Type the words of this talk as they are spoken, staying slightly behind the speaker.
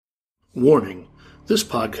Warning, this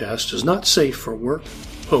podcast is not safe for work,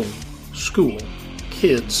 home, school,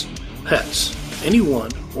 kids, pets,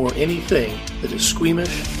 anyone or anything that is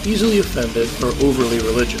squeamish, easily offended, or overly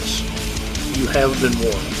religious. You have been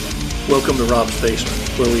warned. Welcome to Rob's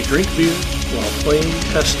Basement, where we drink beer while playing,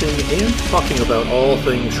 testing, and talking about all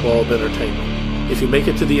things Schwalb Entertainment. If you make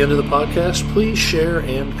it to the end of the podcast, please share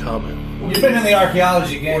and comment. You've been in the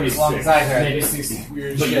archaeology game as long as I have. Maybe 60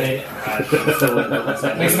 weird shit.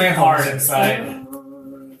 Makes me hard inside.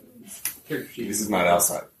 This is not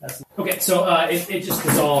outside. Okay, so it just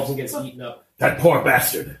dissolves and gets eaten up. That poor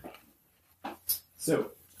bastard.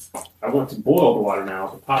 So, I want to boil the water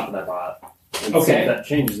now with the pot that I bought. And see if that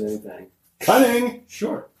changes anything. Cunning!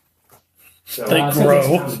 Sure. So, They it grow. takes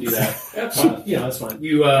time to do that. That's fine. Yeah, that's fine.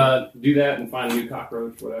 You do that and find a new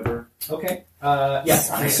cockroach, whatever. Okay.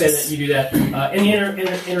 Yes, I say that you do that. In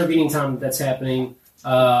the intervening time that's happening,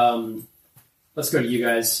 let's go to you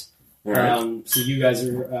guys. Right. So you guys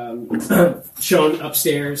are shown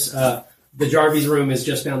upstairs. The Jarvis room is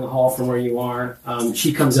just down the hall from where you are.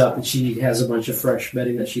 She comes up and she has a bunch of fresh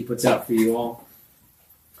bedding that she puts out for you all.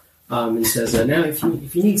 And says, "Now, if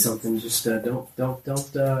you need something, just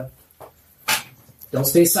don't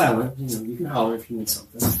stay silent. You can holler if you need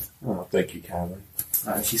something." Oh, thank you, Calvin.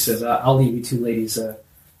 She says, "I'll leave you two ladies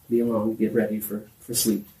be alone to get ready for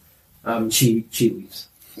sleep." She leaves.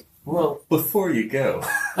 Well, before you go.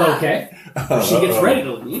 Okay. She gets ready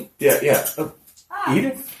to leave. Yeah.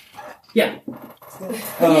 Edith? Yeah.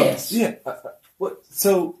 Yes. Yeah. What?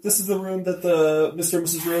 So, this is the room that the Mr. and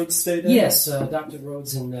Mrs. Rhodes stayed in? Yes, Dr.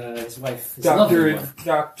 Rhodes and his wife, his Doctor lovely and wife,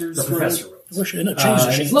 Doctor's the Professor Rhodes. Wish I hadn't changed the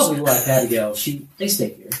His sheets. lovely wife, Abigail, they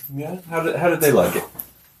stay here. Yeah? How did they like it?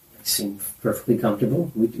 They seem perfectly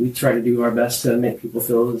comfortable. We try to do our best to make people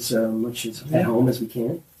feel as much at home as we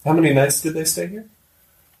can. How many nights did they stay here?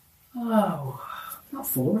 Oh, about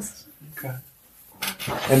 4. Okay.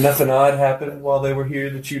 And nothing odd happened while they were here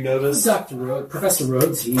that you noticed? Dr. Rhodes, Professor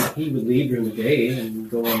Rhodes, he would leave during the day and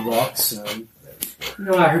go on walks.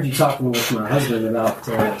 I heard you talking with my husband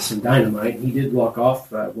about some dynamite. He did walk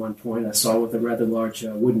off at one point. I saw with a rather large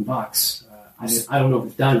wooden box. I don't know if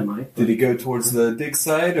it's dynamite. Did he go towards the dig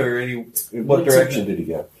site, or what direction did he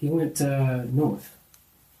go? He went north.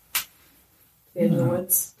 In the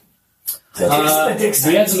woods. The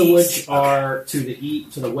edges of the woods are to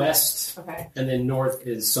the west, Okay. and then north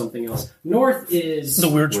is something else. North is The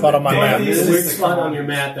weird spot on my map. the weird spot on your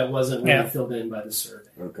map that wasn't really Yeah. filled in by the survey.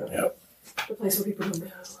 Okay. Yep. The place where people don't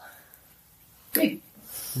know. Hey.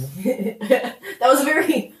 That was a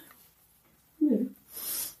very...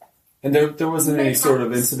 And there wasn't any sort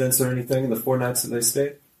of incidents or anything in the 4 nights that they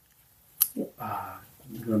stayed?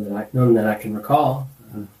 None that I can recall.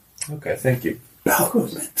 Okay, thank you. Bowel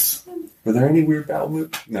movements. Were there any weird bowel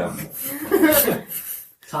movements? No.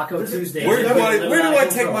 Taco Tuesday. Where do I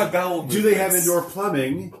take my bowel movements? Do they have indoor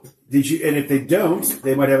plumbing? And if they don't,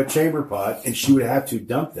 they might have a chamber pot, and she would have to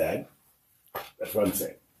dump that. That's what I'm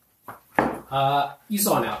saying. You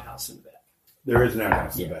saw an outhouse in the back. There is an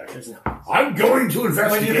outhouse in the back. There's an outhouse. I'm going to Well,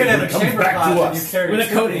 investigate you could have when a it comes chamber back pot to and you us. carry With a it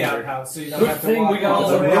to coating the out. outhouse, so you don't Good have to thing walk we got all all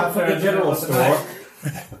the the way rope out from to the general store.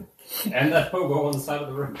 And that hobo on the side of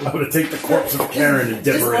the road. I'm going to take the corpse of Karen and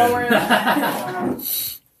dip Just her lower in.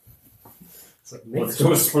 Let's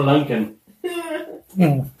go spelunking.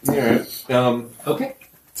 Alright. Okay.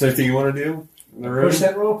 Is there anything you want to do in the room? Push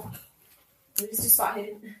that rope. We just do spot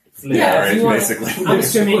hidden. Yeah, if you want- basically. I'm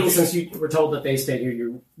assuming since you were told that they stayed here,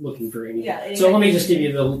 you're looking for anything. Yeah, So let me just give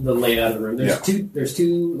you the layout of the room. There's Yeah. There's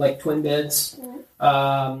two like twin beds.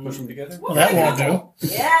 Push them together? Well, that won't do.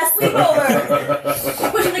 Yeah,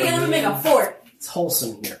 sleepover! Push them together and make a fort. It's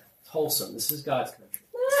wholesome here. It's wholesome. This is God's country.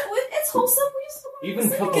 It's wholesome.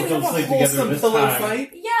 Even couples Can we don't have a sleep together wholesome this pillow time.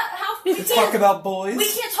 fight? Yeah, how we To can't talk about boys? we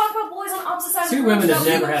can't talk about boys on opposite sides Two of the room. women have without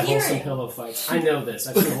never people had wholesome hearing. pillow fights. I know this.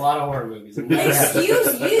 I've seen a lot of horror movies. I've never had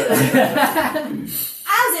Excuse you.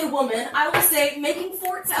 As a woman, I will say making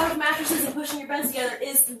forts out of mattresses and pushing your beds together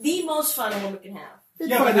is the most fun a woman can have.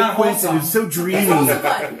 Yeah, but not wholesome. It's so It's dreamy. also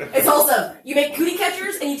fun. It's wholesome. You make cootie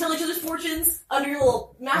catchers and you tell each other's fortunes under your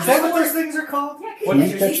little Is mattress. that what those things are called? Yeah, What cootie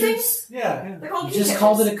cootie catchers. These catchers? things? Yeah. They're called You cootie just catchers.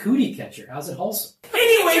 called it a cootie catcher. How's it wholesome?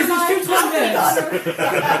 Anyways, there's two twin beds.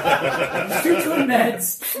 There's two twin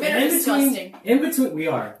beds. Men are And disgusting. in between, we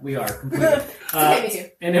are completely. Okay, me too.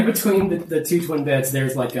 And in between the two twin beds,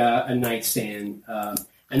 there's like a nightstand.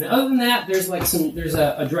 And other than that, there's like there's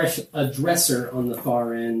a dresser on the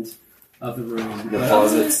far end of the room. The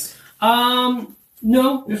closets?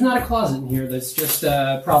 No, there's not a closet in here. That's just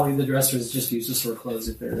probably the dresser is just used to store clothes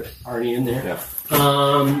if they're already in there.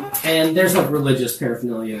 Yeah. And there's like religious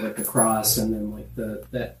paraphernalia, like a cross, and then like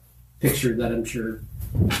that picture that I'm sure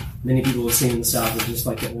many people have seen in the South is just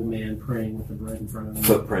like an old man praying with the bread in front of him.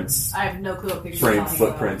 Footprints. I have no clue what picture you're Framed talking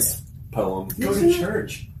footprints. Poem. Go to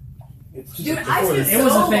church. Dude, I've seen It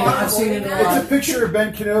was a thing. long I've seen it ago. a lot. It's a picture of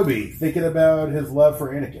Ben Kenobi thinking about his love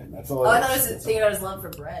for Anakin. That's all. Oh, I it thought it is. was thinking about his love for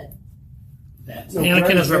bread. That's No, Anakin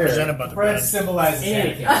bread is there. represented by the Bread bread. symbolizes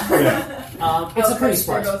Anakin. Yeah. It's a pretty They're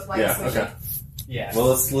sparse. both like Yeah, squishy. okay. Yeah. Well,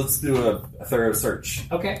 let's do a thorough search.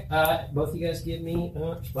 Okay, both of you guys give me.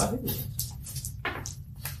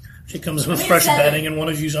 She comes with Wait, fresh seven. bedding, and one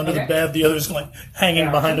of you's under the Okay. bed, the other's like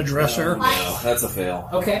hanging behind a dresser. No, that's a fail.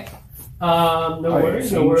 Okay. No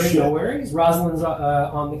worries. Rosalind's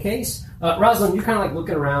on the case. Rosalind, you're kind of like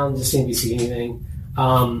looking around, just seeing if you see anything.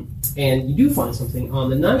 And you do find something on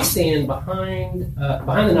the nightstand behind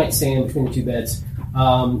the nightstand between the two beds.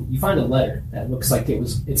 You find a letter that looks like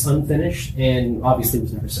it's unfinished and obviously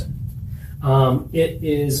was never sent. It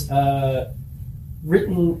is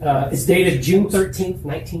written. It's dated June 13th,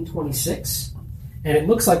 1926, and it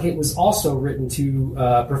looks like it was also written to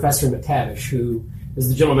Professor McTavish, who is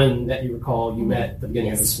the gentleman that you recall you met at the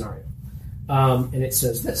beginning of the scenario. And it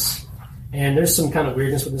says this. And there's some kind of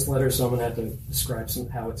weirdness with this letter, so I'm going to have to describe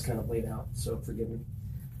how it's kind of laid out, so forgive me.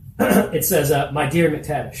 It says, My dear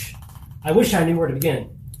McTavish, I wish I knew where to begin.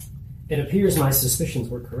 It appears my suspicions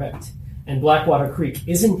were correct, and Blackwater Creek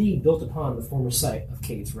is indeed built upon the former site of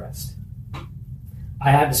Cade's Rest.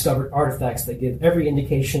 I have discovered artifacts that give every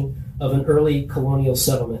indication of an early colonial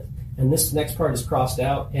settlement, and this next part is crossed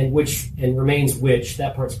out, and remains which,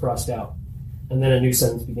 that part's crossed out. And then a new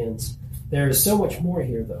sentence begins. There is so much more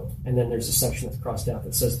here, though. And then there's a section that's crossed out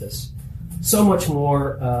that says this. So much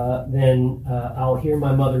more than I'll hear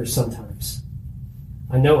my mother sometimes.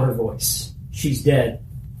 I know her voice. She's dead,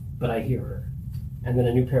 but I hear her. And then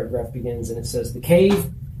a new paragraph begins, and it says, the cave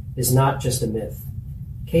is not just a myth.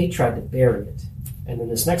 Cade tried to bury it. And then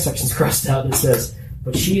this next section's crossed out, and it says,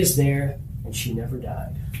 but she is there, and she never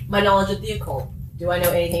died. My knowledge of the occult. Do I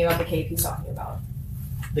know anything about the cave he's talking about?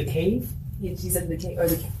 The cave? He said the cave, or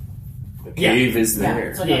the cave. The cave is Yeah, there.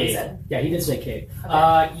 that's what he said. Yeah, he did say cave.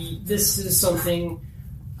 Okay. This is something,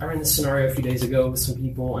 I ran this scenario a few days ago with some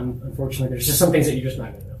people, and unfortunately there's just some things that you're just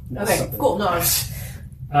not going to know. And that's Okay, something. cool. No,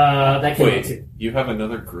 That came out Wait, too. you have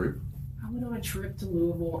another group? I went on a trip to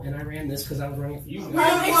Louisville, and I ran this because I was running for you.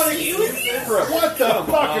 What the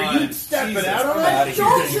fuck are you stepping out on that?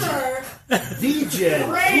 Torture!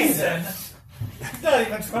 DJ. Raisin! He's not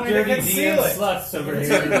even trying to conceal it. sluts over It's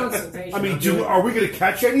here. a concentration. I mean, are we going to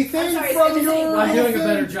catch anything I'm sorry, from if it's your? I'm doing a thing?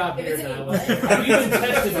 better job If here it's than I any was. what? You've been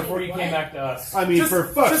tested before you came back to us. I mean, for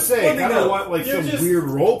fuck's just sake, let me I know. don't want like You're some just- weird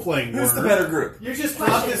role playing Who's the word. better group? You just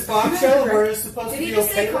dropped this bombshell. We're supposed Did to he be just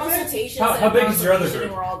okay say with it? consultation? How big is your other consultation group?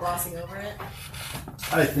 And we're all glossing over it.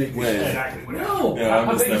 I think we When? exactly. No. Yeah, I'm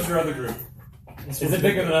How just big is your other group? Is it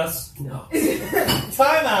bigger than us? No.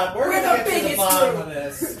 Time out. We're We're going the to get to the biggest bottom group. of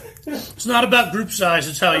this. It's not about group size;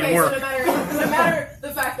 it's how Okay, you work. so no matter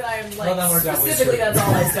the fact that I am Well, then we're like done with specifically it. that's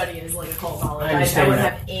all I study is like occult knowledge. I I understand wouldn't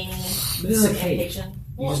that. have any But this is a cave. indication.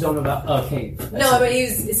 You just don't know about a cave. That's No, it. but he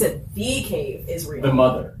said the cave is real. The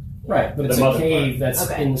mother. Right, but it's The a mother cave part.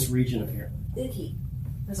 that's Okay. in this region of here. Did he?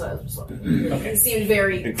 That's what I was just wondering. Okay. It seemed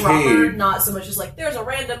very A proper, cave. not so much just like there's a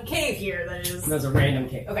random cave here that is. That's a random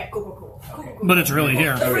cave. Okay, cool. But it's really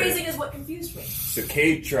here. The Okay. phrasing is what confused me. So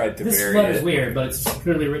Cade tried to This bury letter's it. weird, but it's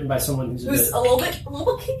clearly written by someone who's a Who's bit... a little bit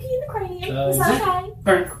kinky in the cranium. Uh, Is is that it? okay?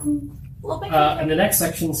 Or, A little bit and kinky. the next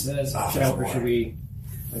section says... Oh, should I, or that's should we...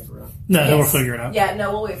 Wait for Rob? No, Yes. we'll figure it out. Yeah,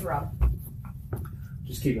 no, we'll wait for Rob.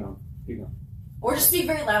 Just keep going. Keep going. Or just speak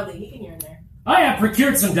very loudly. He can hear in there. I have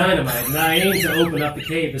procured some dynamite, and I aim to open up the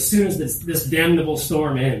cave as soon as this damnable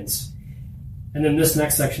storm ends. And then this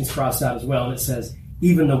next section's crossed out as well, and it says,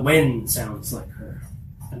 even the wind sounds like her.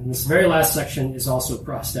 And this very last section is also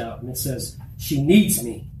crossed out, and it says, she needs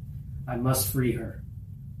me. I must free her.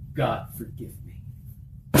 God forgive me.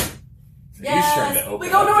 So he's trying to open we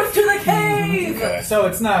go up north to the cave. Okay. So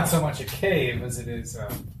it's not so much a cave as it is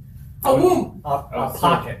A womb. a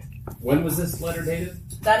pocket. When was this letter dated?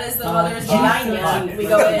 That is the mother's pocket. vagina. We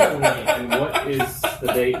go in. And what is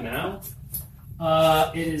the date now?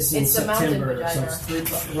 It is in It's the mountain September, so vagina.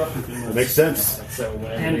 it's roughly 3 That months. makes sense. So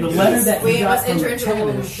when And the letter that We you got must from enter into the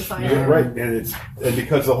womb to McTavish... find Yeah, out. right, and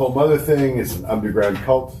because the whole mother thing is an underground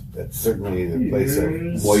cult. That's certainly the place of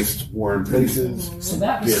Yes. moist, warm places. So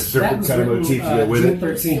that Yeah, was, certain that was kind of written, motif to go with June it.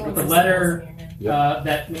 13th, but the letter Yep.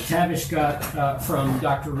 that McTavish got from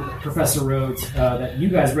Professor Rhodes that you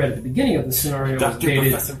guys read at the beginning of the scenario was Dr.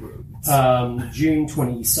 dated Professor Rhodes. June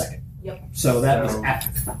 22nd. Yep. So that was So-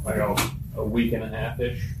 after. like a week and a half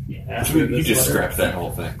ish. Yeah. After You this just letter. scrapped that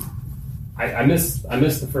whole thing. I missed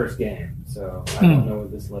the first game, So I don't know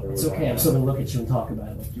what this letter was. It's okay. I'm still gonna look at you and talk about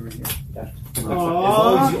it like you were here. As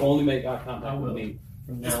long as you only make eye contact with me.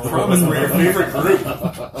 From now on. Promise we're your favorite group.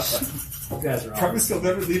 You guys are Promise you'll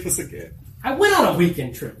never leave us again. I went on a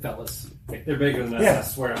weekend trip, fellas. If they're bigger than that, Yeah. I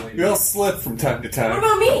swear I'm leaving. We all slip from time to What time.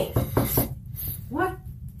 about me? What?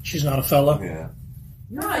 She's not a fella. Yeah.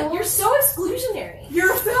 God, you're so exclusionary.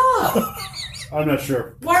 You're a fella. I'm not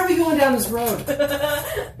sure. Why are we going down this road?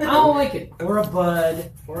 I don't like it. Or a bud.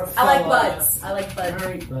 Or a I fella. like buds. I like buds. All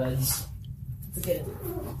right, buds. It's a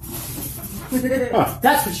good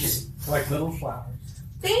That's what you see. Like little flowers.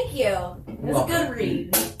 Thank you. It's a good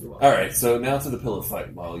read. All right, so now to the pillow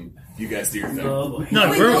fight while you guys do your thing. No,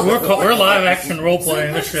 Wait, we're live action role So,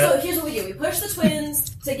 playing this so shit. here's what we do. We push the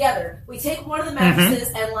twins together. We take one of the mattresses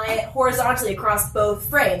and lie it horizontally across both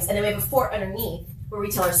frames, and then we have a fort underneath where we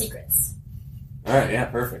tell our secrets. All right, yeah,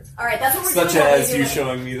 perfect. All right, that's what we're Such doing. while we as do you it.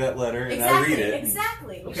 showing me that letter and Exactly, I read it.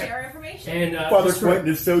 exactly. We Okay. share our information. And Father just for- Quentin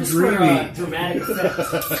is so just for, dreamy. dramatic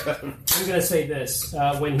effect, I'm going to say this.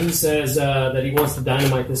 When he says that he wants to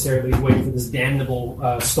dynamite this area, but he's waiting for this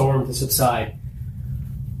damnable storm to subside,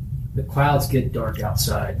 the clouds get dark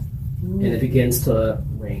outside, and it begins to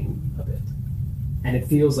rain a bit. And it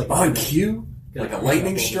feels like... On cue? Like a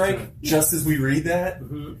lightning strike just as we read that?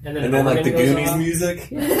 Mhm. And then like the rain goes Goonies off. music?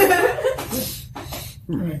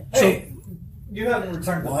 Hey, you haven't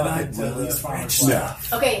returned the What bucket I to will the is farmer's rich lab.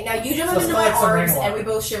 now. Okay, now you jump So up into my slide some arms, rainwater. and we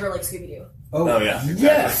both shiver like Scooby-Doo. Oh, yeah.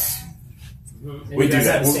 Yes! Mhm. And We you do guys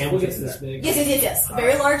that. have We'll sandwiches get to this big. Yes. A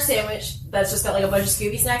very large sandwich that's just got like a bunch of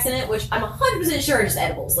Scooby snacks in it, which I'm 100% sure are just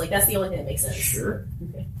edibles. Like, that's the only thing that makes sense. Sure.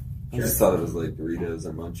 I just thought it was like Doritos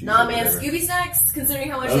or Munchies. Nah, or man, whatever. Scooby snacks, considering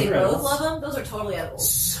how much Those they are both edibles. love them, those are totally edibles.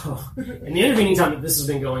 So, in the intervening time that this has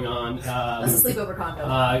been going on, That's a sleepover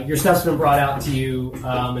condo. your stuff's been brought out to you,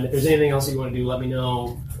 and if there's anything else that you want to do, let me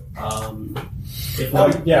know. If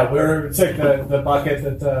not, Yeah, we're gonna take the bucket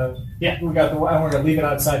that Yeah. we got and we're gonna leave it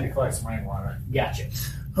outside to collect some rainwater. gotcha.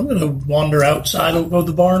 I'm going to wander outside of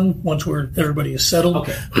the barn once everybody is settled.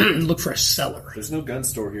 Okay. Look for a cellar. There's no gun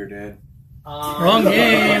store here, Dad. Wrong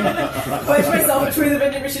game. Wedge myself between the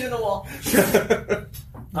vending machine and the wall.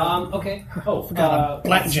 Okay. Oh, Forgot a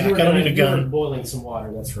blackjack. you were I don't need a you were gun. boiling some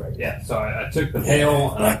water. That's right. Yeah, so I took the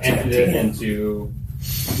pail and I emptied it into.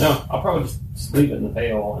 No, I'll probably just leave it in the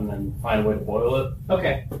pail and then find a way to boil it.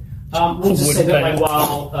 Okay. We'll just Wood say that pail. like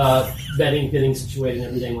while bedding, getting situated, and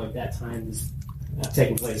everything like that time is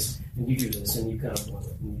taking place, and you do this, and you kind of boil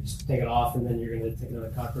it, and you just take it off, and then you're going to take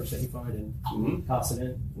another cockroach that you find and toss it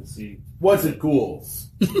in. Let's see. Once it cools.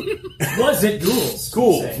 Was it ghouls?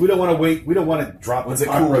 Cools. Say. We don't want to wait. We don't want to drop Once the it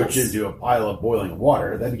cockroach cools. into a pile of boiling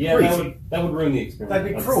water. That'd be Yeah, crazy. that would ruin the experience. That'd be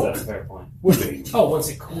That's- cruel. That's a fair point. Would be. Oh, once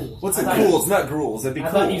it cools. What's I it thought cool? you- It's not gruels. That'd be I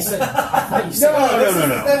cool. thought you said. I thought you said.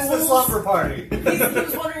 No. That's the slumber party. He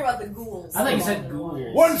was wondering about the ghouls. I thought you said ghouls.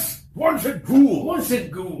 Once it cools. Once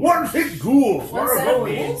it ghouls. Once it cools. One We're set of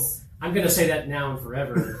going. ghouls? I'm going to say that now and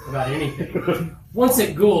forever about anything. Once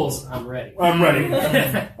it ghouls, I'm ready. I'm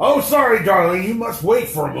ready. Oh, sorry, darling. You must wait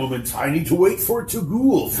for a moment. I need to wait for it to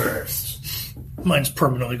ghoul first. Mine's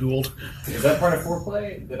permanently ghouled. Is that part of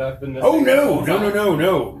foreplay that I've been missing? Oh, this no. whole No, time? no, no,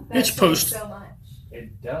 no. That It's says post. so much.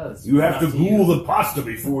 It does. You have to Not ghoul the pasta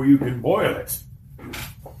before you can boil it.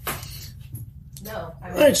 No. I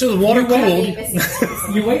mean, All right, so the water you might be cooled. missing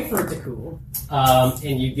something. You wait for it to cool,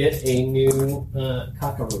 and you get a new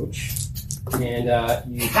cockroach, and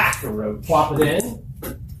you Cockroach. plop it in.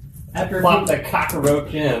 After Plop the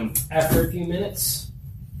cockroach in. after a few minutes,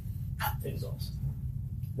 it dissolves.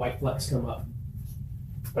 White flecks come up.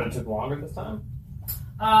 But it took longer this time?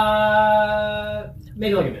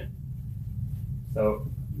 Maybe like a minute. So,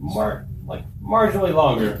 marginally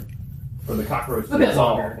longer for the cockroach to A bit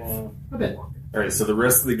dissolve. longer. Yeah. A bit longer. All right, so the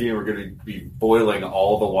rest of the game we're going to be boiling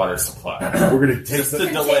all the water supply. We're going to take Just to the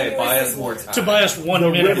delay, buy us more time. To buy us 1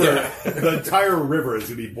 minute. river. The entire river is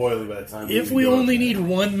going to be boiling by the time. If we go only up. need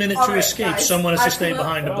 1 minute All to right, escape, guys, someone has to I've stay come up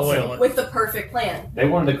behind to also boil it. With the perfect plan. They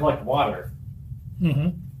wanted to collect water hmm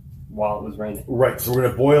while it was raining. Right, so we're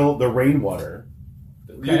going to boil the rainwater.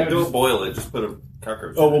 You don't boil it, just put a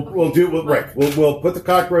cockroach Oh, in it. we'll do right. We'll put the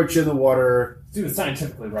cockroach in the water. Let's do it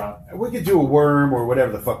scientifically, Rob. We could do a worm or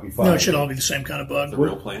whatever the fuck we find. No, it should all be the same kind of bug. The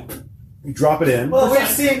real plane. You drop it in. Well,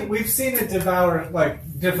 we've seen it devour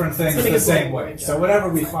like different things It's like the a same bowl. way. So whatever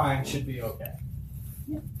we find should be okay.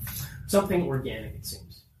 Something organic, it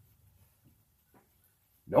seems.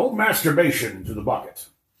 No masturbation to the bucket.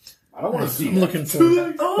 I don't want to see. I'm that. looking for.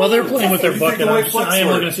 While they're playing with their You think bucket, the way I Flex am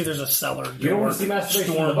looking works. to see if there's a cellar. You don't want to see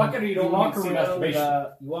masturbation in the bucket, or you don't want to see masturbation?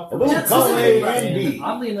 You walk A little around, column A and and B.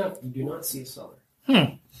 oddly enough, you do not see a cellar.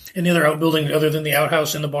 Any other outbuilding other than the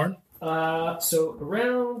outhouse in the barn? So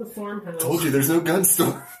around the farmhouse, Told you there's no gun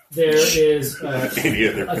store. there is Any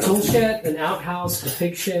other a tool shed, an outhouse, a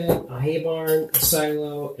pig shed, a hay barn, a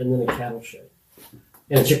silo, and then a cattle shed.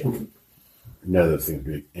 And a chicken coop. None of those things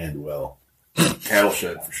would end well. Cattle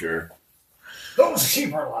shed for sure. Those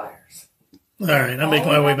sheep are liars. All right, I'm making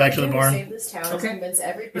my way back to the barn. Save this town and convince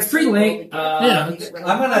every person pretty in the world late. to Yeah. get rid of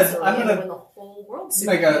I'm gonna- Russell I'm and gonna win the whole world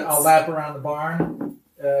Make series. a lap around the barn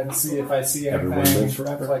and see if I see Everyone anything. lives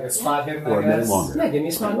forever. Like a spot hidden, Or a I minute guess. longer. Yeah, give me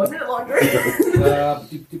a spot. 1 minute longer. I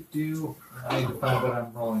need to find what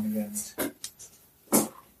I'm rolling against.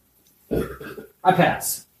 I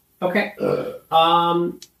pass. Okay.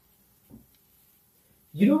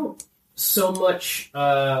 You don't so much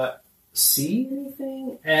see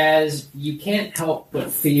anything as you can't help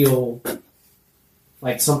but feel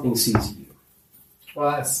like something sees you.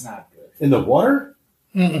 Well, that's not good. In the water?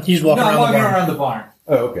 He's walking No, I'm around the walking barn. around the barn.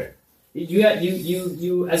 Oh, okay.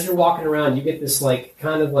 You as you're walking around, you get this like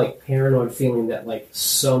kind of like paranoid feeling that like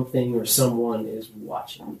something or someone is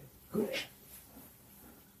watching you.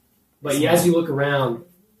 But as you look around,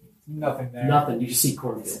 Nothing there. nothing. You just see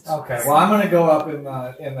cornfields. Okay, well, I'm going to go up in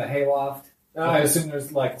the hayloft. I assume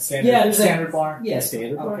there's like a standard, Yeah, there's a- standard barn. Yeah,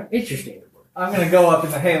 standard. Okay. Barn. It's your standard barn. I'm going to go up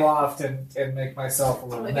in the hayloft and make myself a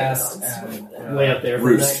little Okay, nest. guns. And, Lay up there for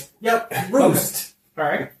Roost. the night. Yep, roost. All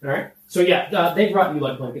right. So yeah, they brought you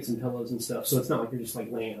like blankets and pillows and stuff. So it's not like you're just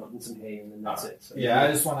like laying out in some hay and then that's it. So, Yeah,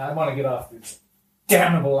 I want to get off this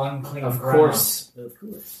damnable unclean of ground. course.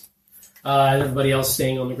 Everybody else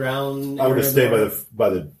staying on the ground. I'm going to stay by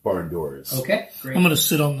the barn doors. Okay, great. I'm going to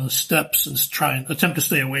sit on the steps and try and attempt to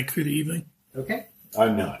stay awake through the evening. Okay.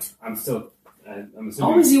 I'm not. I'm still. I'm assuming.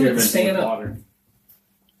 Always you with experimenting stand with up. water.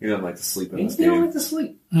 He doesn't like to sleep in Means this they don't game. like to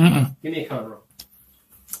sleep. Mm-mm. Give me a con roll.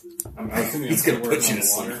 I'm assuming He's I'm still gonna put working you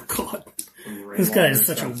on to the water. God, from the this guy rainwater is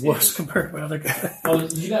such a trying to wuss see compared to my other guy. Oh,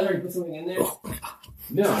 did you guys already put something in there? it.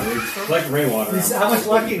 No, it's like rainwater. How much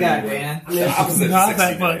luck you got, Dan? I mean, Opposite Not 60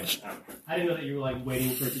 that much. I didn't know that you were like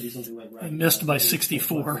waiting for it to do something like right. I missed by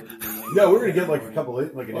 64. No, we're going to get like a couple,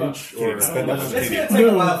 like an inch or It's going to take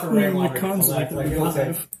a while for rainwater to Con's like collect. Like, it'll take-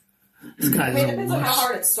 alive. This I guy's mean, it a depends on how wuss.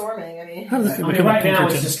 hard it's storming. I mean, How does it I mean, become a right now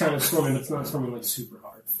Pinkerton? it's just kind of storming, but it's not storming like super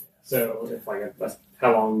hard. So, if like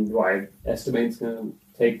how long do I estimate it's going to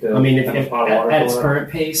take to? I mean, have if a pot of water at its for it?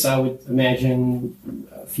 current pace, I would imagine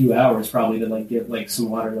a few hours probably to like get like some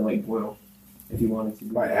water to like boil if you wanted to.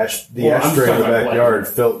 My the Well, I'm ashtray in talking the about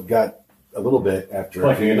backyard got a little bit after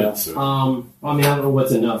I Collecting came it in. up. So I mean, I don't know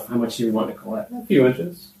what's enough. How much do you want to collect? A few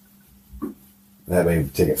inches. that may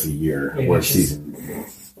take us a year 8 or a inches. season.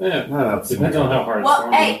 Yeah, No, depends on how hard it's well,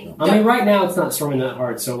 storming. hey, I mean, right now it's not storming that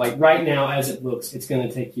hard. So like right now, as it looks, it's going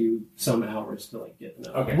to take you some hours to like get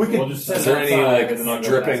enough. Okay, We could- we'll just Is set there it any outside, like and then I'll go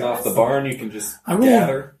dripping back off the outside. barn you can just I rolled,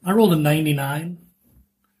 gather? I rolled a 99.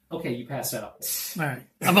 Okay, you pass out. All right.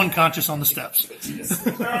 I'm unconscious on the steps.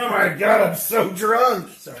 Oh my god, I'm so drunk!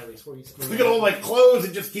 Sorry, Elise, what are you Look at all my clothes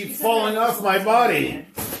that just keep falling off my body.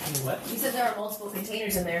 What? you said there are multiple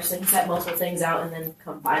containers in there, so you can set multiple things out and then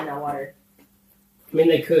combine that water. I mean,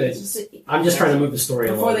 they could. Just- I'm just trying to move the story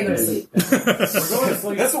Before along. they go to sleep. We're going to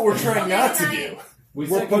sleep. That's what we're trying not to do. We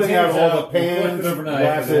We're set putting out containers all the we collect pans, it overnight,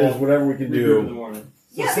 glasses, and we'll whatever we can regroup in the do. morning.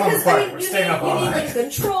 Yeah, it's not because the I park. mean, We're you staying need up all night. like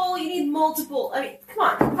control. You need multiple. I mean, come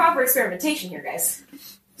on, proper experimentation here, guys.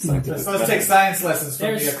 Let's take science lessons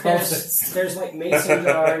from the occultists. There's like mason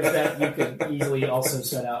jars that you could easily also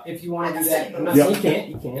set out. If you want to do that, I'm not Yep.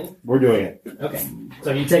 saying you can. We're doing it. Okay.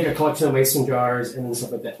 So you take a collection of mason jars and then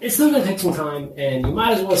stuff like that. It's still going to take some time, and you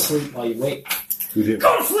might as well sleep while you wait. We do.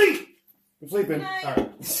 Go to sleep! I'm sleeping. Good All night.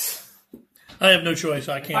 right. I have no choice.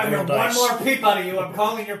 I can't I roll want one dice. more peep out of you. I'm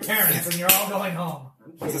calling your parents, and you're all going home.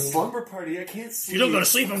 It's a slumber party. I can't If sleep. you don't go to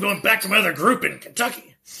sleep, I'm going back to my other group in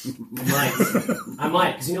Kentucky. I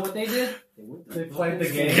might, because you know what they did? They played the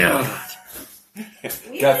game. Yeah.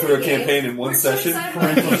 We Got played through a the game. campaign in one We're so session. excited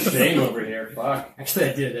Parental about it. shame over here. Fuck. Actually,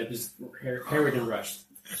 I did. It was Herod rushed.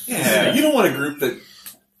 Yeah, you don't want a group that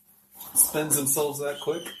spends themselves that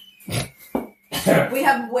quick. We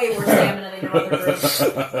have way worse stamina than your other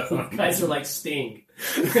group. You guys are like Sting.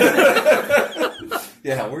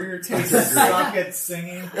 Yeah, we're your taser group. Suck at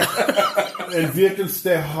singing. And you can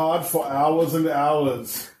stay hard for hours and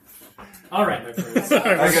hours. All right, my friends.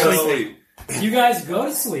 I gotta sleep. You guys go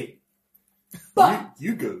to sleep.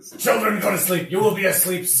 You go to sleep. Children, go to sleep. You will be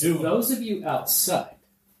asleep soon. Those of you outside,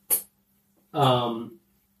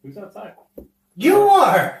 Who's outside? You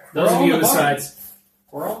are! those We're of all you in the barn. besides,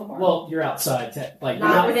 We're all in the barn. well, you're outside. Like Not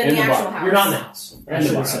you're not within in the the actual barn. house. You're not in the house. I In the should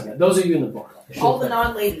have barn. said that. Those of you in the barn. I should All the have-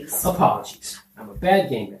 non-ladies. Apologies. I'm a bad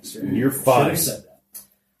game master. You're Should fine. have said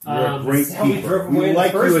that. You're a great that's how we keeper. drove away We in the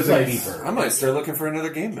like you first as a place. keeper. I might start looking for another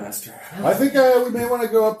game master. I think we may want to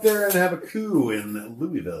go up there and have a coup in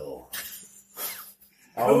Louisville.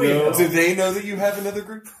 Do they know that you have another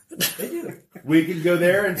group? They do. We could go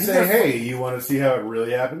there and say, hey, you want to see how it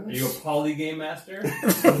really happens? Are you a poly game master?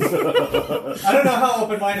 I don't know how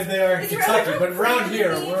open-minded they are in Is your Kentucky, other but group around pretty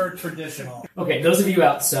here, easy? we're traditional. Okay, those of you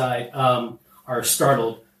outside are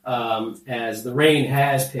startled as the rain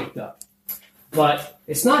has picked up. But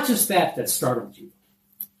it's not just that startled you.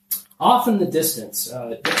 Off in the distance,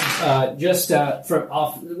 from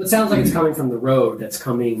off, it sounds like it's coming from the road that's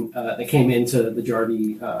coming that came into the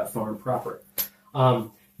Jardy farm proper.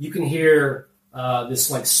 You can hear this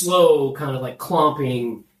like slow kind of like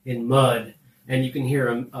clomping in mud, and you can hear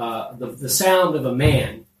the sound of a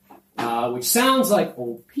man, which sounds like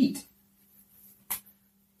old Pete.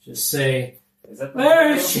 Just say, Is that the "Where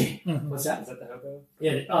hobo? is she?" Mhm. What's that? Is that the hobo?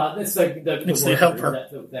 Yeah, it's like It's the worker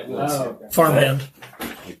helper. that was Farmhand.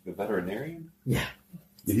 Like the veterinarian?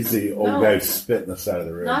 He's the old No. guy spitting the side of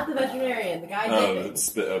the road. Not the veterinarian, the guy Oh, digging.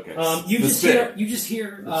 spit. Okay. You The just spitter.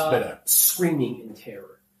 hear The spitter. screaming in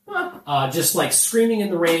terror, just like screaming in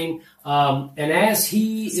the rain. And as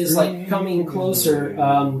he is like coming closer,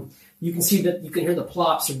 you can see that you can hear the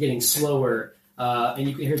plops are getting slower, and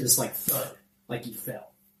you can hear this like thud, like he fell.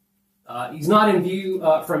 He's not in view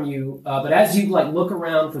from you, but as you like look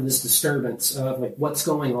around for this disturbance of like what's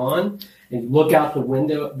going on, and you look out the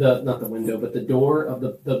window, not the window, but the door of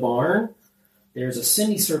the barn, there's a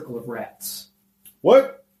semicircle of rats.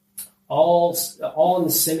 What? All in the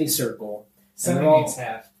semicircle, and they're, Means all,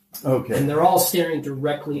 half. Okay. and they're all staring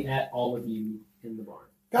directly at all of you in the barn.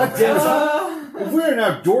 God damn it. If we're an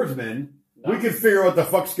outdoorsman, we can figure out what the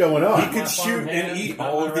fuck's going He on. could shoot and eat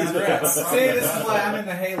all of these rats. See, this is why I'm in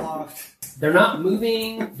the hayloft. They're not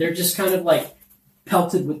moving. They're just kind of like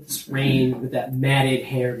pelted with this rain, with that matted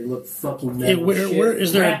hair. They look fucking Hey, metal. where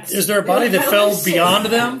is there? Rats. Is there a body that fell beyond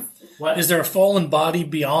them? What? Is there a fallen body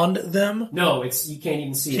beyond them? No, it's you can't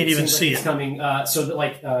even see it. Can't even Seems see like it's it. coming. So that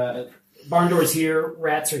like barn doors here,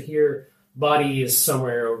 rats are here, body is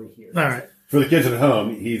somewhere over here. All right, For the kids at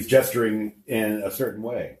home, he's gesturing in a certain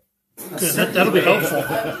way. good. That'll be helpful.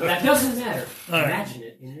 That doesn't matter. All right. Imagine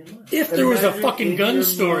it in your mind. If there was a Imagine fucking in gun your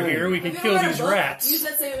store mind. here, we could Have kill you ever read these a book? rats. Use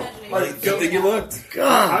that same imagination. Good thing you looked.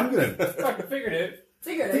 God, I'm going to Fucking figured it.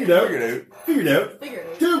 Figure it figure it out. out. Figured it out. Figure it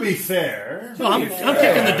out. To be fair. no, I'm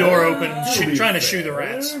kicking the door open, To be trying to fair. shoo the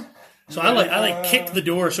rats. So I kick the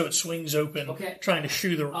door so it swings open, Okay. trying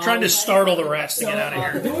to startle the rats to So get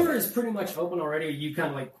out of the here. door is pretty much open already. You kind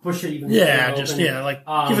of like push it even. Yeah, further just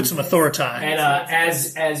open. give it some authority. And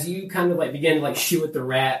as you kind of like begin to like shoot at the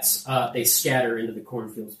rats, they scatter into the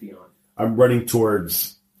cornfields beyond. I'm running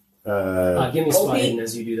towards Give me a spot Pete. hidden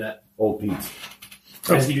as you do that. old Pete.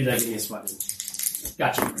 As you do that, give me a spot hidden.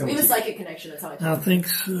 Gotcha. We have a Coming to psychic connection, that's how I I talk. think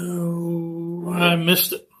so. I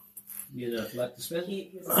missed it. you. You left to spend?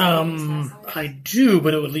 I do,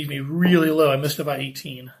 but it would leave me really low. I missed it by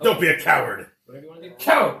 18. Don't be a coward. Whatever you want to do.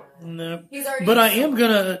 Cow! No, He's already but I am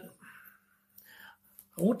gonna.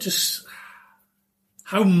 I want to.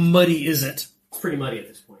 How muddy is it? It's pretty muddy at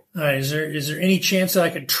this point. All right, is there any chance that I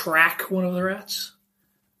could track one of the rats?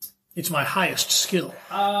 It's my highest skill.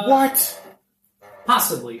 What?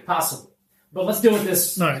 Possibly. But let's deal with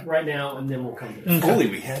this All right. right now, and then we'll come to it. If only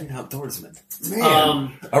we had an outdoorsman.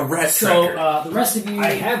 Man. A rat So tracker. the rest of you, I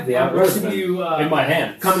have the rest of outdoorsman you in my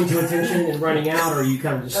hand. coming to attention and running out, or are you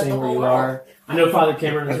kind of just That's staying the where you whole are? I know Father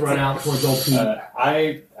Cameron has run out towards old Pete.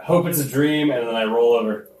 I hope it's a dream, and then I roll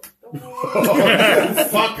over.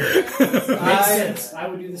 Fucker. Makes sense. I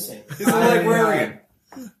would do the same. He's a librarian.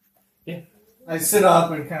 I sit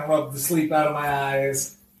up and kind of rub the sleep out of my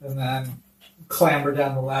eyes, and then clamber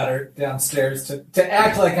down the ladder downstairs to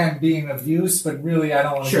act like I'm being of use, but really I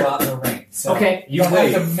don't want to Sure. go out in the rain. So Okay, you don't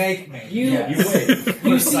have to make me. You Yeah. wait. You see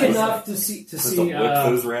Precisely. enough to see Whip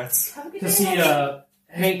those rats. Have a good to day, see guys.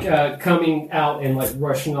 Hank coming out and like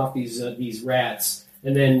rushing off these rats,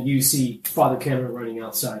 and then you see Father Cameron running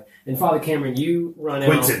outside. And Father Cameron, you run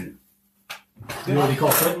Quentin. out. You know what he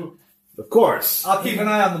calls Quentin? Of course. I'll keep an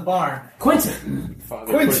eye on the barn. Quentin.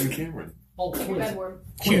 Father Quincy. Quentin Cameron. Oh, Quentin. Bedworm.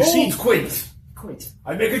 QC. Quint. Quentin.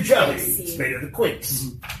 I make a jelly. See. It's made of the quints.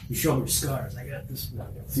 You show him your scars. I got this.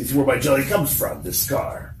 See where my jelly comes from, this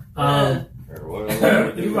scar. You run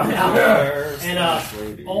out,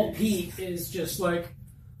 and old Pete is just like,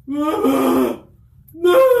 no,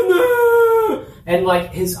 and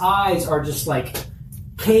like his eyes are just like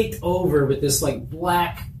caked over with this like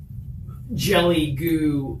black jelly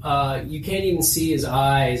goo. You can't even see his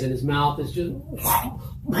eyes, and his mouth is just,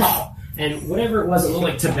 and whatever it was, it looked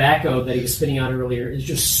like tobacco that he was spitting out earlier, is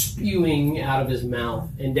just spewing out of his mouth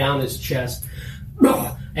and down his chest.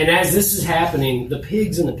 And as this is happening, the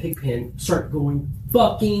pigs in the pig pen start going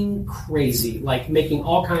fucking crazy, like making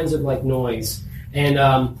all kinds of like noise.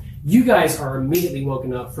 And you guys are immediately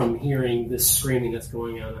woken up from hearing this screaming that's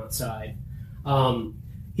going on outside.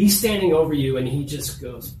 He's standing over you, and he just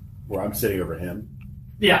goes. Where I'm sitting over him.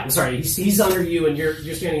 Yeah, I'm sorry. He's under you, and you're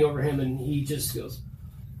standing over him, and he just goes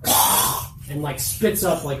and like spits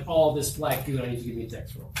up like all this black goo. I need you to give me a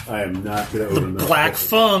dex roll. I am not going to open the Black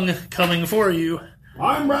Fung coming for you.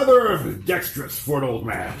 I'm rather dexterous for an old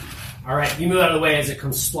man. All right, you move out of the way as it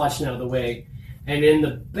comes splashing out of the way, and in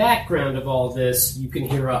the background of all this, you can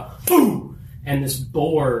hear a boom, and this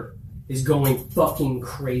boar is going fucking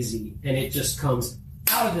crazy, and it just comes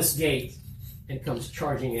out of this gate and comes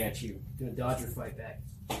charging at you. Gonna dodge or fight back.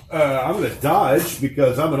 I'm going to dodge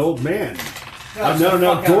because I'm an old man. I'm not an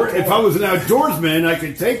outdoor. If I was an outdoorsman, I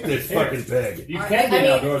could take this fucking pig. You can be an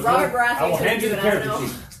outdoorsman. Robert Baratheon I will hand you the couldn't do character it,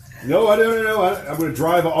 sheet. No, I don't know. I'm going to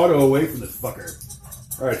drive Otto away from this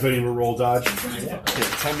fucker. All right, so I need to roll dodge. Yeah,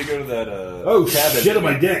 time to go to that Oh, cabin. shit on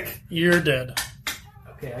my dick. You're dead.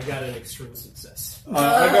 Okay, I got an extreme success.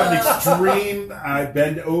 I got an extreme. I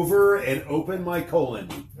bend over and open my colon.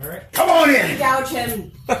 All right. Come on in. Gouge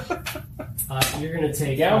him. You're going to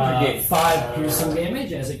take Gouge or gate? 5 piercing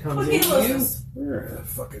damage as it comes into you. Where the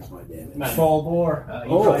fuck is my damage? Full bore. You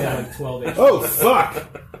probably have like 12 HP. Oh, fuck.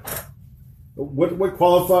 What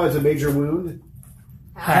qualifies a major wound?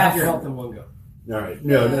 Half your health in one go. All right,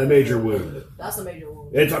 no, not a major wound. That's a major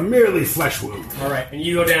wound. It's a merely flesh wound. All right, and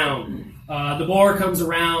you go down. The boar comes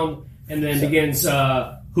around and then begins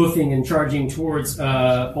hoofing and charging towards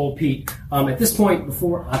old Pete. At this point,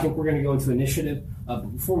 I think we're going to go into initiative. But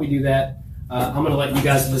before we do that, I'm going to let you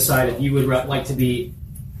guys decide if you would like to be,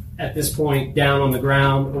 at this point, down on the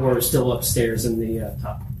ground or still upstairs in the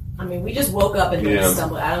top. I mean, we just woke up and Yeah.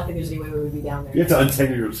 stumbled. I don't think there's any way we would be down there. You have to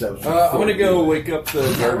untangle yourself. I'm going to go wake up the Yeah,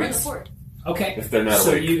 we're in the Darbies. fort. Okay. If they're not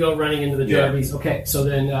so awake. you go running into the Yeah. Jarvies. Okay, so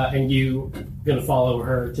then, and you going to follow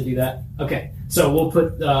her to do that? Okay, so we'll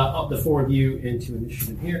put the 4 of you into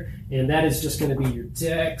initiative here, and that is just going to be your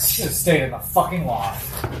dex. Should have stayed in the fucking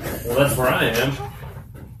loft. Well, that's where I am.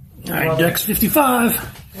 All right, Dex 55.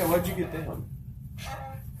 Yeah, why'd you get down?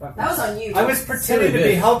 That was on you. I was pretending to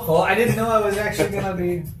be helpful. I didn't know I was actually going to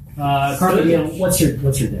be... Carly, what's your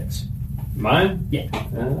dex? Mine? Yeah.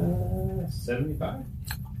 75?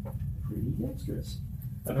 Pretty dexterous.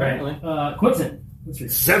 Apparently. Quentin, what's your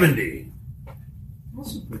 70.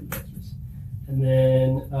 Also pretty dexterous. And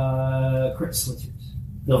then, Chris, what's yours?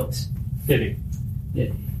 Felix. 50.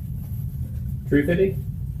 Yeah. True 50?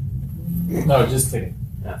 No, just kidding.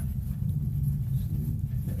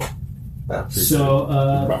 So,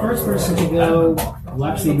 the first person to go will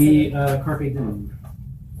actually be Carpe Diem.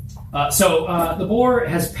 So, the boar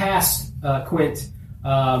has passed Quint,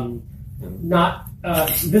 not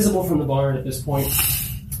visible from the barn at this point.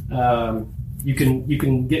 You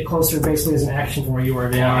can get closer basically as an action from where you are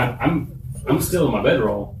now. I'm still in my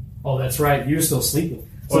bedroll. Oh, that's right. You're still sleeping.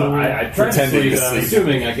 So I try to pretending sleep, to sleep.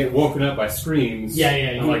 assuming I get woken up by screams. Yeah.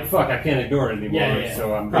 I'm like, fuck, I can't ignore it anymore. Yeah.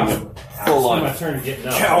 So I'm Probably. being Full it's my on turn getting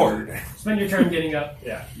up. coward. Spend your turn getting up.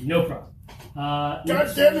 Yeah. No problem. God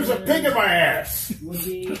damn, there's a pig in my ass. Would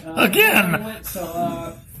be, Again!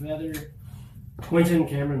 So, Feather, Quentin,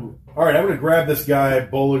 Cameron. All right, I'm going to grab this guy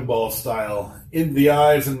bowling ball style in the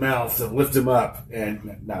eyes and mouth and lift him up.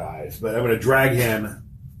 And not eyes, but I'm going to drag him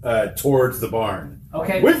towards the barn.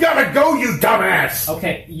 Okay. We've got to go, you dumbass!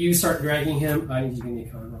 Okay, you start dragging him. I need you to give me a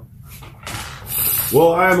con roll.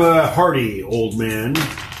 Well, I'm a hardy old man.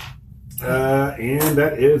 And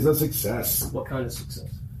that is a success. What kind of success?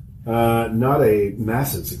 Not a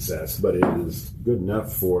massive success, but it is good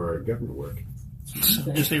enough for government work.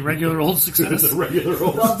 Just a regular old It's success. a regular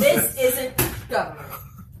old Well, this isn't government.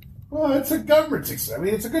 Well, it's a government success. I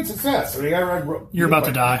mean, it's a good success. I mean, You're about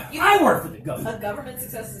to die. I work for the government. A government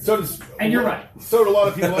success is So does, And you're right. So do a lot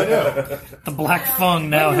of people I know. The Black Fung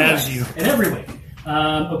now has you. In every way.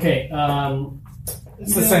 Okay.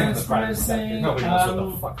 It's the same as the private sector. Nobody knows what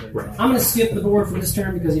the fuck they're doing. I'm going to skip the board for this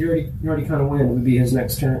turn because you already kind of win. It would be his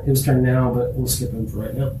turn now, but we'll skip him for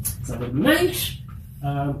right now. So that would be nice.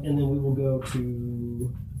 And then we will go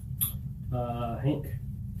to Hank.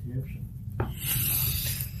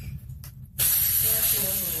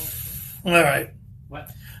 All right.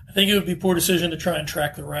 What? I think it would be poor decision to try and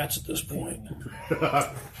track the rats at this point.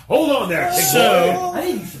 Hold on there. big So, I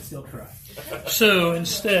think you should still try. so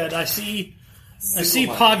instead, I see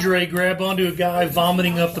Padre grab onto a guy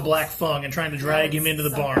vomiting up the Black Fung and trying to drag him into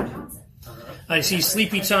the barn. I see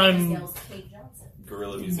Sleepy Time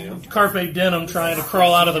Gorilla Museum. Carpe Denim trying to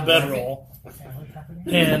crawl out of the bedroll.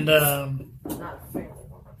 And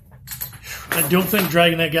I don't think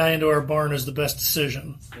dragging that guy into our barn is the best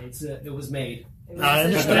decision. It was made. I Without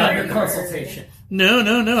understand. your consultation.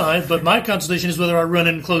 No. But my consultation is whether I run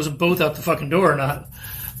in and close them both out the fucking door or not.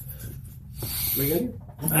 What are you going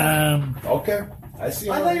to do? Okay. I see.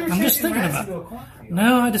 I thought you were I'm just chasing thinking rats about into a cornfield.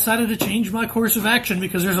 No, I decided to change my course of action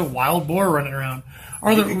because there's a wild boar running around.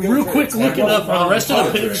 Are the can go real for quick it. looking up? Are the rest of the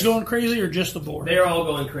Apologize. pigs going crazy or just the boar? They're all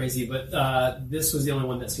going crazy, but this was the only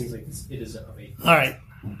one that seems like it is of a. All right,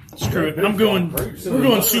 screw it. I'm going. We're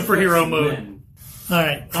going superhero mode. All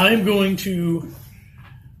right, I'm going to.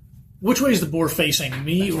 Which way is the boar facing?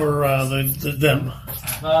 Me or them?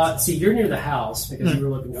 See, you're near the house because you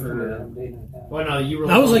were looking for. Well, no, you were.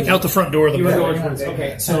 I was like out the front door of the You were barn. going towards.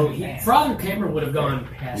 Okay, so Father Cameron would have gone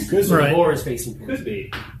past. could So Right. the boar is facing. Could be.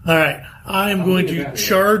 All right, I'm going to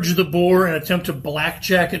charge the boar and attempt to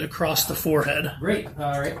blackjack it across the forehead. Great.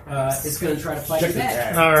 All right. It's going to try to fight you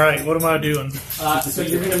back. All right, what am I doing? So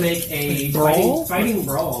you're going to make a Brawl? fighting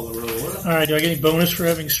brawl roll. All right, do I get any bonus for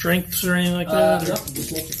having strengths or anything like that? Nope,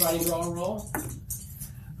 just make the fighting brawl roll.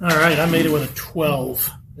 All right, I made it with a 12.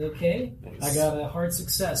 Okay. I got a hard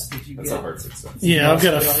success. Did you That's get? a hard success. Yeah, I've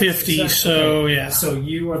got a So 50, so okay. yeah. So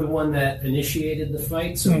you are the one that initiated the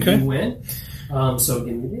fight, so Okay. you win. So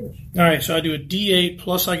give me damage. All right, so I do a D8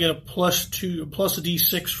 plus I get a +2 plus a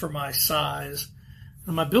D6 for my size.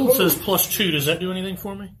 And my build says +2. Does that do anything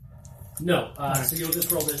for me? No. So you'll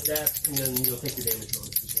just roll that, and then you'll take your damage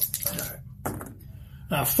bonus as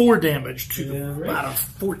well. 4 damage to Yeah, right. out of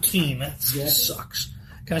 14. That Yeah. sucks.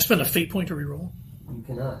 Can I spend a fate point to reroll? You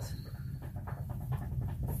cannot.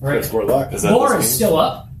 Right. Score luck. Is that Boar this is game? still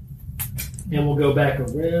up. And we'll go back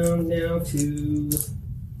around now to.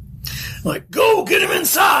 Like, go get him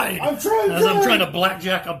inside! I'm trying. As I'm trying to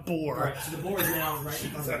blackjack a boar. Alright, so the boar is now right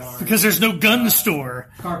in front of the barn. Because there's no gun store.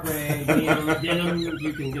 Carpe Denim,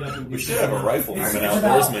 you can get up and do We should have a rifle from an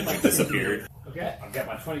outdoorsman who disappeared. Okay. I've got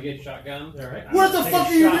my 20 gauge shotgun. Alright. What the Take fuck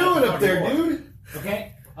a are you shot doing at up the there, boar. dude?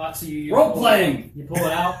 Okay. So you Role playing. You pull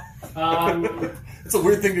it out. It's a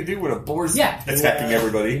weird thing to do when a boar's Yeah. attacking Give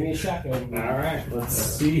everybody. me a shotgun. All right, let's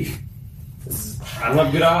see. I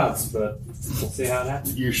love good odds, but we'll see how it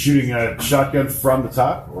happens. You're shooting a shotgun from the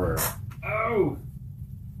top, or Oh!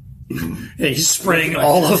 Yeah, he's spraying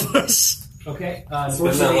all of us. Okay. Spend that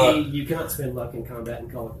Unfortunately, luck. you cannot spend luck in combat in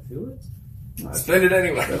Call of Cthulhu. Spend it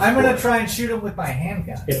anyway. I'm going to try and shoot him with my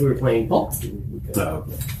handgun, If we were playing Pulp, we could. No.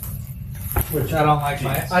 which I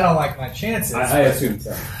don't like my chances. I assume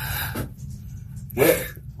so. What?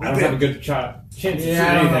 I don't have a good chance to shoot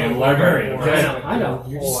Yeah, I don't anything. I'm a know. librarian, I okay? know. I know.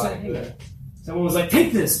 You're just saying. Hey. Someone was like,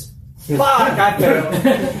 "Take this." Fuck! I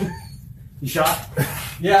failed. You shot.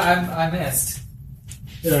 Yeah, I missed.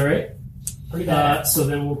 All right. Pretty bad. So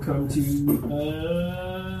then we'll come to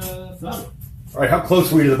Flavio. all right. How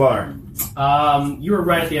close were you to the barn? You were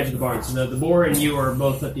right at the edge of the barn, so the boar and you are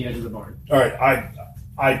both at the edge of the barn. All right.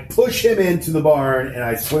 I push him into the barn and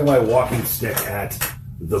I swing my walking stick at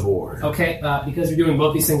the board. Okay, because you're doing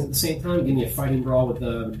both these things at the same time, give me a fighting brawl with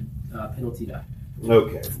the penalty die.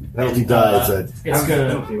 Okay. Penalty die is a. It's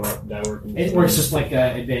gonna. Penalty die working. It works just like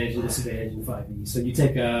advantage and disadvantage in 5e. So you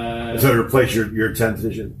take So to replace your 10th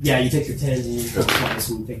edition. yeah, you take your 10s and you roll twice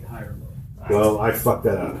and you take the higher roll. Well, I fucked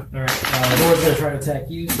that up. All right, the board's gonna try to attack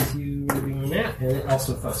you since you were doing that, and it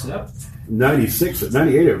also fucks it up. 96,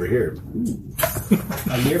 98 over here.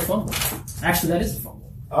 A near fumble. Actually, that is a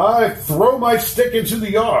fumble. I throw my stick into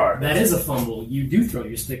the yard. That is a fumble. You do throw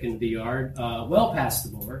your stick into the yard, well past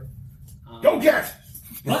the board. Go get!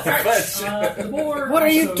 But the boar. What are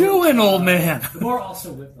you also- doing, old man? The boar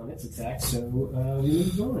also whipped on its attack, so we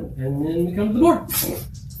move on, and then we come to the boar.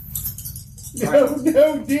 No,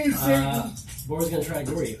 DC. Boar's gonna try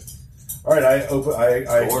to gore you. All right, I open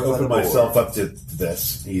Board by the myself board. up to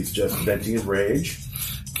this. He's just venting his rage.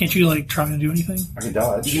 Can't you, like, try to do anything? I can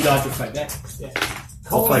dodge. You can dodge or fight back.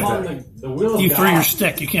 I'll fight on back. the wheel of You threw God. your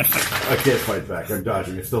stick. You can't fight back. I can't fight back. I'm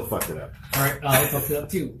dodging. I still fucked it up. All right, I'll fuck it up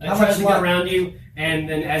too. It How tries much to get luck? around you, and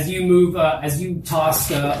then as you move, as you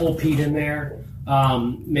toss old Pete in there,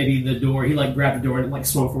 maybe the door. He like grabbed the door and it, like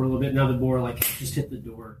swung forward a little bit. Now the boar like just hit the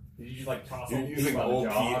door. Did you just like toss You're old Pete using by the old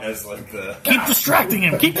jaw? Pete as like the Keep distracting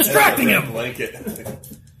him. Keep distracting as a him. blanket.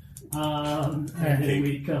 And then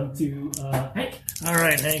we come to Hank. All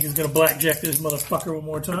right, Hank is going to blackjack this motherfucker one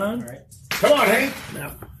more time. All right, Come on, Hank.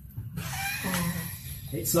 No.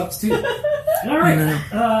 it sucks too. All right,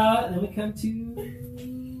 then we come to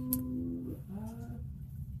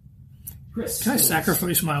Chris. Can I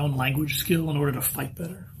sacrifice my own language skill in order to fight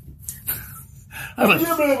better? I'm like,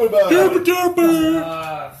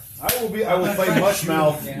 I will play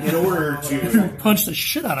Mushmouth in order to Punch the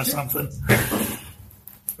shit out of something.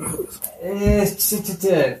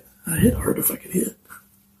 I hit hard if I could hit.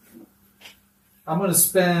 I'm going to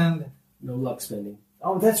spend... No luck spending.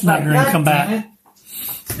 Oh, that's Not right. going to God come damn back.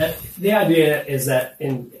 it. The idea is that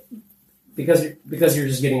because you're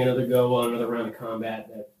just getting another go on another round of combat,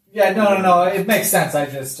 Yeah, no. It makes sense. I'm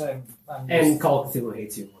and Call of Cthulhu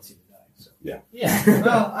hates you and wants you to die. So. Yeah.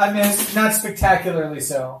 Well, I mean, it's not spectacularly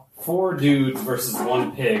so. 4 dudes versus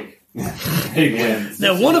 1 pig. Pig wins.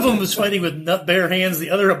 Now, one of them was fighting with nut bare hands,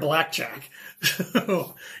 the other a blackjack.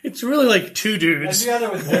 It's really like 2 And dudes. the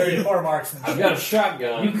other was very poor marksman. I've got a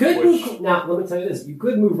shotgun. You could which, move. Now, let me tell you this: you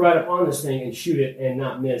could move right up on this thing and shoot it and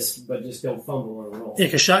not miss, but just don't fumble on a roll. Yeah,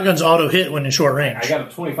 because shotguns auto hit when in short range. I got a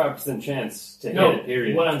 25% chance to No, hit it,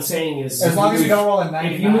 period. what I'm saying is, As long as you don't roll a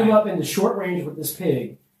 99. if you move up into short range with this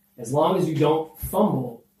pig, as long as you don't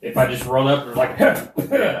fumble, If I just run up and like,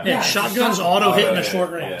 Yeah, shotguns auto hit in a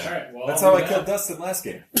short range. Yeah. Alright, well, That's I'll how do I that. killed Dustin last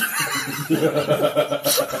game.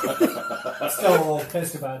 Still a little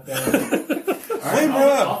pissed about that. Blame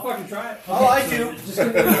I'll Rob. fucking try it. Oh, I do. just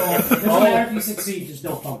give it a roll. Doesn't matter if you succeed, just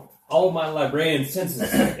don't fumble. All my librarian senses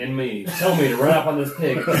in me tell me to run up on this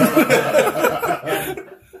pig.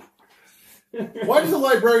 Why does the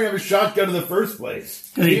librarian have a shotgun in the first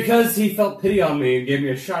place? Because he felt pity on me and gave me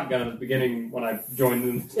a shotgun at the beginning when I joined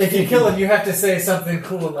him. If you kill him, you have to say something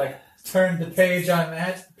cool like, turn the page on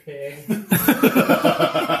that pig.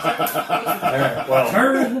 Alright, well,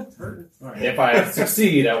 Turn. if I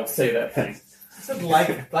succeed, I will say that thing. like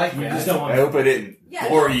You that. just don't I want hope I didn't Yeah.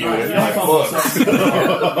 bore you with Yeah, my fumble.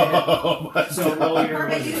 books. So roll your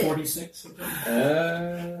Perfect, you did. 46.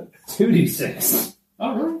 2d6.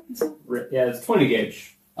 Oh, really? Yeah, it's 20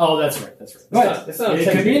 gauge. Oh, that's right. That's right. It's not It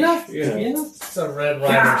 10 could be gauge, enough. you Could know. be enough. It's a Red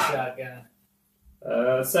Ryder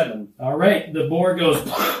shotgun. 7. All right, the board goes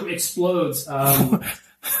explodes.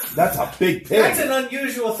 That's a big pig. That's an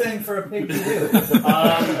unusual thing for a pig to do. Am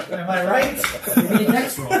I right? Give me a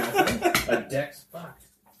dex roll. my friend. A dex? Fuck.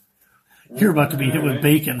 You're about to be hit with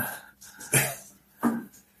bacon.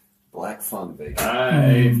 Black fun bacon.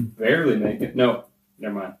 I barely make it. No,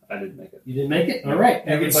 never mind. I didn't make it. You didn't make it. All right, you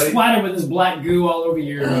get Everybody- splattered with this black goo all over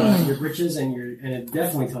your britches, and it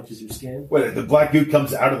definitely touches your skin. Wait, the black goo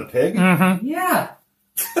comes out of the pig? Mm-hmm. Yeah.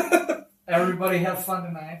 Everybody have fun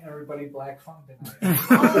tonight. Everybody black fun tonight.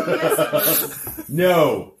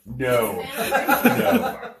 No.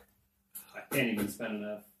 I can't even spend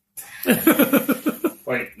enough.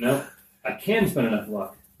 Wait, no. I can spend enough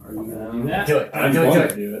luck. Are you gonna do that? Do it. I'm Do it. going Do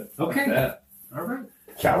to it. do it. Okay. Like that. All right.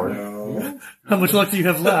 Coward. No. How much luck do you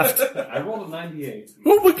have left? I rolled a 98.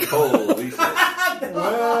 Oh my god! Holy shit.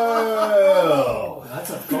 Well. That's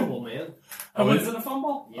a fumble, man. Oh, is it a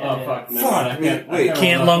fumble? Yeah. Oh, fuck. Never mind. I can't. Wait, I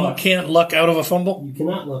Can't luck out of a fumble? You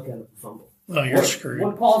cannot look at a fumble. Oh, you're screwed.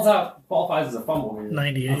 What qualifies as a fumble here? A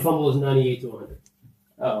 98. fumble is 98 to 100.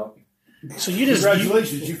 Oh, okay. So you just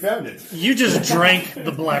Congratulations, you found it. you just drank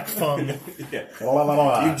the black fung. Yeah. La, la, la,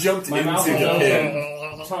 la. You jumped My into mouth the was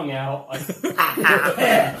pig. tongue out. Like,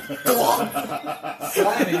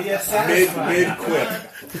 Slimy, yes, satisfied. Mid quip.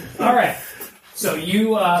 All right. So you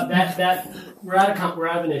we're out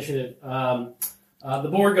of initiative. The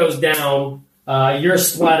board goes down. You're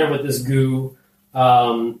splattered with this goo.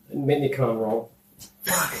 Make me a con roll.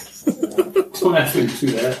 don't ask me to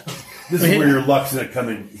do that. This is where your luck's going to come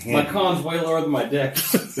in My handy. con's way lower than my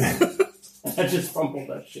dex. I just fumbled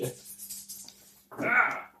that shit.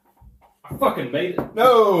 Ah, I fucking made it.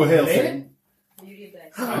 No, hail Made Satan.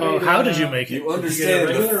 Oh, how did you make it? You understand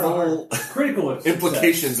the regular full Critical success.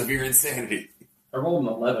 implications of your insanity. I rolled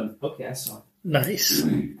an 11. Okay, I saw it. Nice.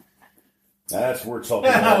 That's where it's all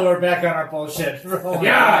going. We're back on our bullshit.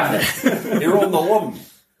 Yeah. You're rolling the woman.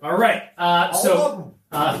 All right. So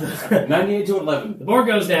 98 to 11. the board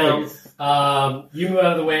goes down. You move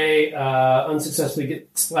out of the way. Unsuccessfully get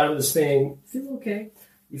splattered with this thing. Feel okay.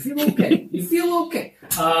 You feel okay. You feel okay.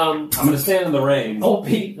 I'm going to stand in the rain. Old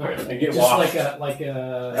Pete, all right, And get just washed. like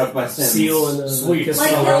Of my a sins. seal in the Sweet. kiss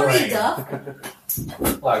Like of the Hillary rain.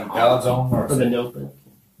 Duff. Like God's own For the mercy. notebook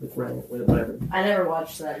with Ryan, with whatever. I never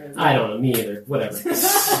watched that movie. I don't know, me either. Whatever.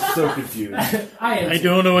 So confused. I am. I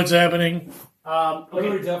don't know what's happening. Hillary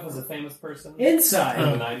Okay. Duff was a famous person in Inside,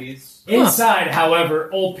 the 90s. however,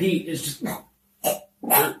 old Pete is just,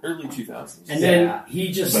 Early 2000s. and then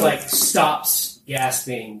he just like stops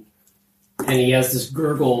gasping, and he has this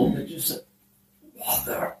gurgle that just.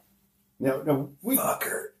 No,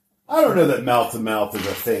 I don't know that mouth to mouth is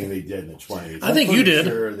a thing they did in the 20s. I think I'm you pretty did.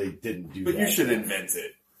 Sure, they didn't do But that. you should invent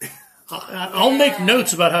it. I'll make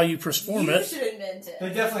notes about how you perform You it. should invent it. They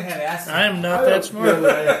definitely had acid. I am not that smart.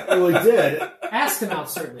 I really did. Ask him out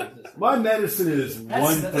certainly exists. My medicine is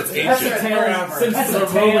one. That's ancient. a tale. Since That's the a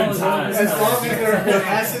tale Roman of times. As long as there have been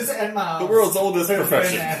asses and mouths. The world's oldest there's been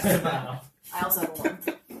profession. ass and mouth. I also have a 1.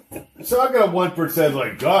 So I got 1%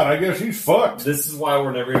 like, God, I guess he's fucked. This is why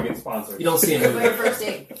we're never going to get sponsored. You don't see him For your moving. first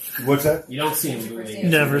date. What's that? You don't see him moving.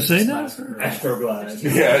 Never say never. Astroglide.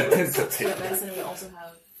 Yeah, that's a So medicine, we also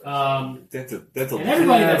have. that's a And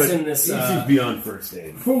everybody that's but in this. He seems beyond first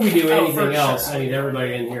aid. Before we do anything for else, sure. I need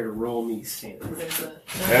everybody in here to roll me standard.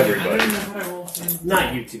 everybody.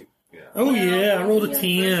 Not you two. Oh yeah, I rolled a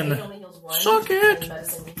 10. Suck it.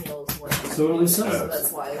 So what do we So say?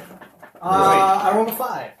 that's why. I rolled a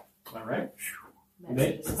 5. All right.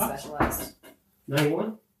 Medicine is specialized.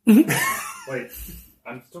 91? Wait,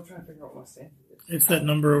 I'm still trying to figure out what my standard is. It's that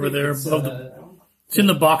number over there It's, above the. It's in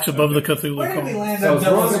the box above the Cthulhu Where did we call. land So I on was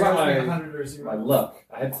double wrong zero, about my- 100 or 0? My luck.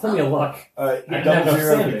 I had plenty of luck. Your I double have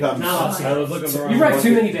zero no becomes No, I was looking for you write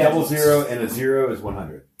too many bad double ones. 0 and a 0 is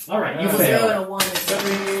 100. All right, you Double 0 fail. and a 1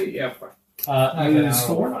 is Yeah, fine. You lose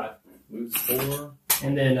 4. Lose 4.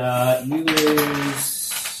 And then you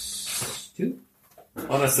lose 2.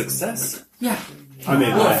 On a success? I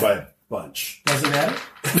mean, by a bunch. Doesn't matter.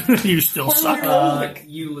 You still suck.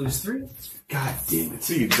 You lose 3. God damn it.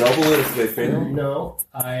 So you double it if they fail? No,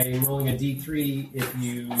 I'm rolling a D3 if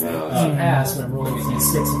you pass, and I'm rolling a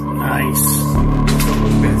D6. Nice.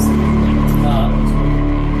 Fancy